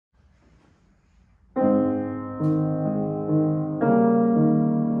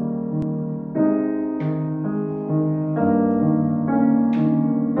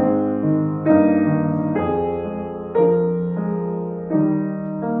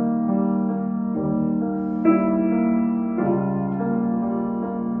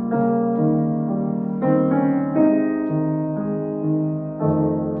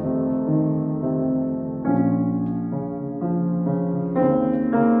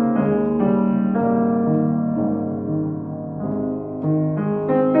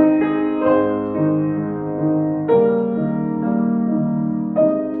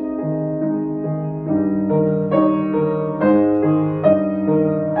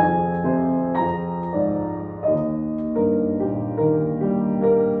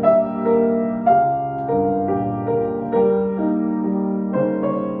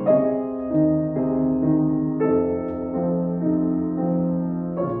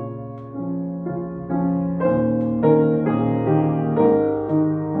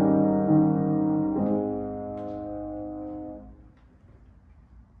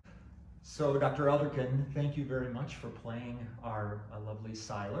So, Dr. Elderkin, thank you very much for playing our lovely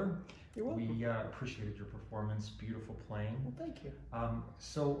Seiler. You're welcome. We appreciated your performance, beautiful playing. Well, thank you.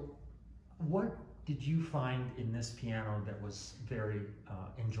 So, what did you find in this piano that was very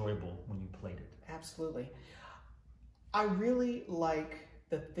enjoyable when you played it? Absolutely. I really like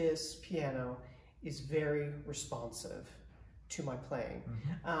that this piano is very responsive to my playing.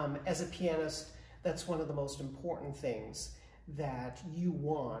 Mm-hmm. As a pianist, that's one of the most important things that you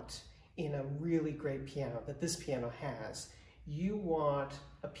want in a really great piano, that this piano has. You want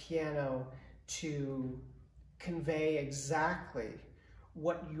a piano to convey exactly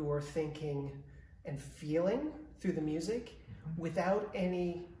what you're thinking and feeling through the music without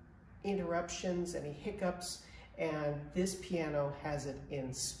any interruptions, any hiccups, and this piano has it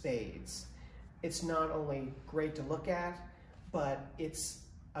in spades. It's not only great to look at, but it's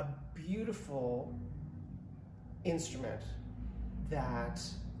a beautiful instrument that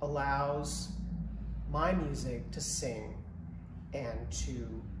allows my music to sing and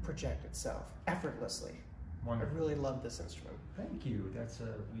to project itself effortlessly. Wonderful. I really love this instrument. Thank you. That's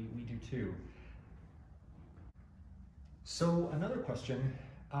we do too. So another question,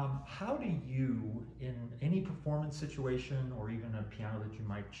 how do you, in any performance situation or even a piano that you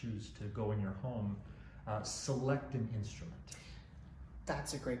might choose to go in your home, select an instrument?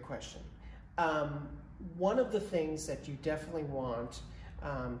 That's a great question. One of the things that you definitely want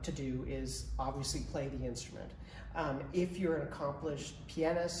to do is obviously play the instrument. If you're an accomplished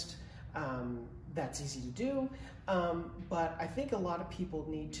pianist, that's easy to do, but I think a lot of people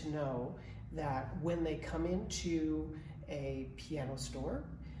need to know that when they come into a piano store,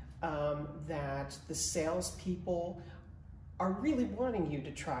 that the salespeople are really wanting you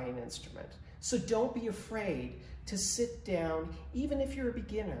to try an instrument. So don't be afraid to sit down, even if you're a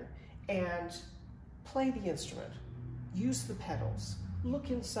beginner, and play the instrument. Use the pedals.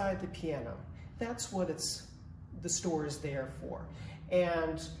 Look inside the piano. That's what the store is there for.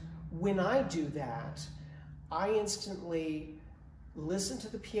 And when I do that, I instantly listen to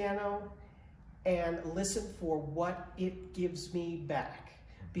the piano and listen for what it gives me back.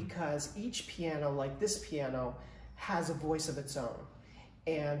 Because each piano, like this piano, has a voice of its own.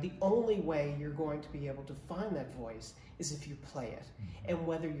 And the only way you're going to be able to find that voice is if you play it. And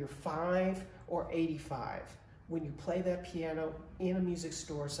whether you're 5 or 85, when you play that piano in a music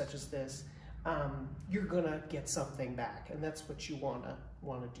store such as this, you're gonna get something back. And that's what you wanna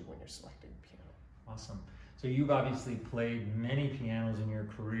do when you're selecting a piano. Awesome. So you've obviously played many pianos in your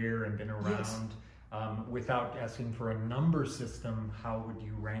career and been around. Yes. Without asking for a number system, how would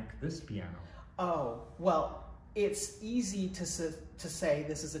you rank this piano? Oh, well, it's easy to say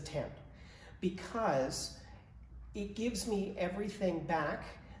this is a 10 because it gives me everything back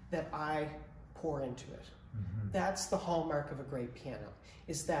that I pour into it. Mm-hmm. That's the hallmark of a great piano,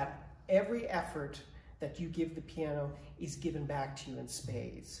 is that every effort that you give the piano is given back to you in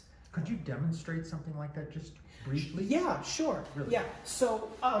spades. Could you demonstrate something like that just briefly? Yeah, sure. Really? Yeah. So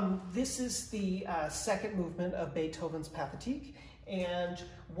this is the second movement of Beethoven's Pathetique, and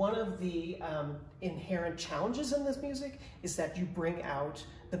one of the inherent challenges in this music is that you bring out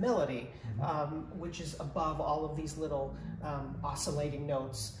the melody, which is above all of these little oscillating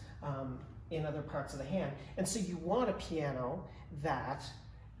notes in other parts of the hand. And so you want a piano that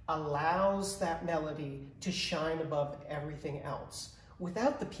allows that melody to shine above everything else,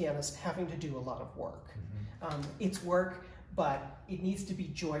 without the pianist having to do a lot of work. It's work, but it needs to be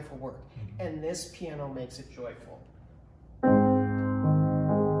joyful work. And this piano makes it joyful.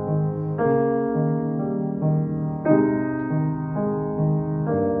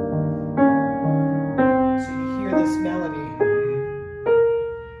 So you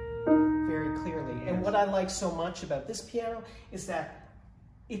I like so much about this piano is that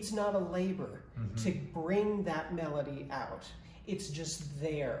it's not a labor to bring that melody out. It's just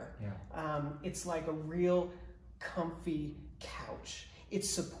there. Yeah. It's like a real comfy couch. It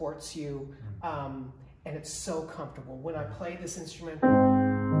supports you, and it's so comfortable. When I play this instrument,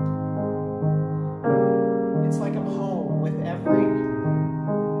 it's like I'm home with every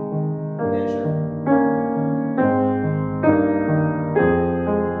measure.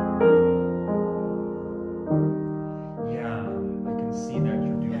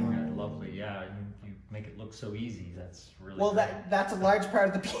 So easy. That's really well. That's a large part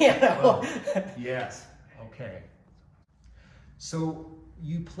of the piano. Yes. Okay. So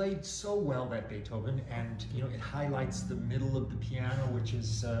you played so well that Beethoven, and you know it highlights the middle of the piano, which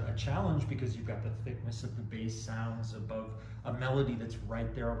is a challenge because you've got the thickness of the bass sounds above a melody that's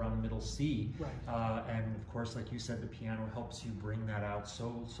right there around middle C. Right. And of course, like you said, the piano helps you bring that out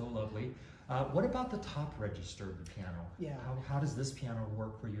so lovely. What about the top register of the piano? Yeah. How does this piano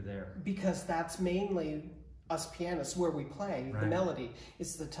work for you there? Because that's mainly us pianists where we play the melody.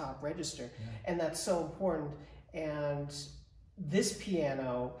 It's the top register, and that's so important. And this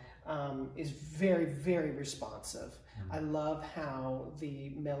piano is very responsive. I love how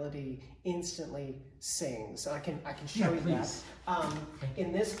the melody instantly sings. I can show you that.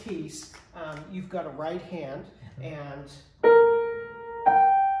 In this piece, you've got a right hand, and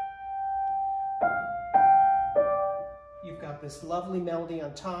you've got this lovely melody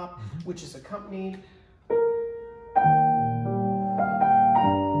on top, which is accompanied.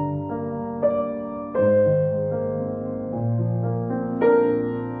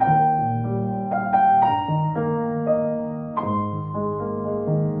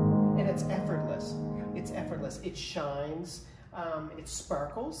 And it's effortless. It's effortless. It shines. It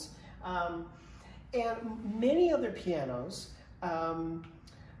sparkles. And many other pianos,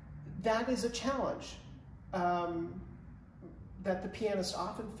 that is a challenge. That the pianist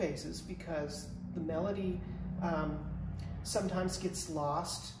often faces because the melody sometimes gets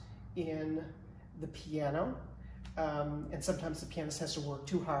lost in the piano, and sometimes the pianist has to work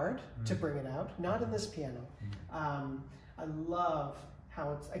too hard to bring it out. Not in this piano. I love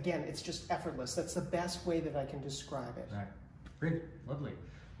how it's just effortless. That's the best way that I can describe it. Right. Great, lovely.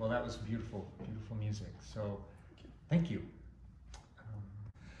 Well, that was beautiful music. So, thank you.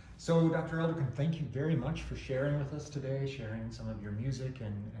 So, Dr. Elderkin, thank you very much for sharing with us today, sharing some of your music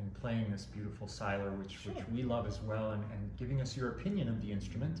and playing this beautiful Seiler, which we love as well, and giving us your opinion of the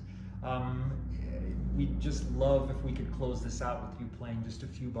instrument. We'd just love if we could close this out with you playing just a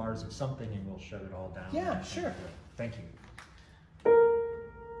few bars of something, and we'll shut it all down. Yeah, sure. Thank you.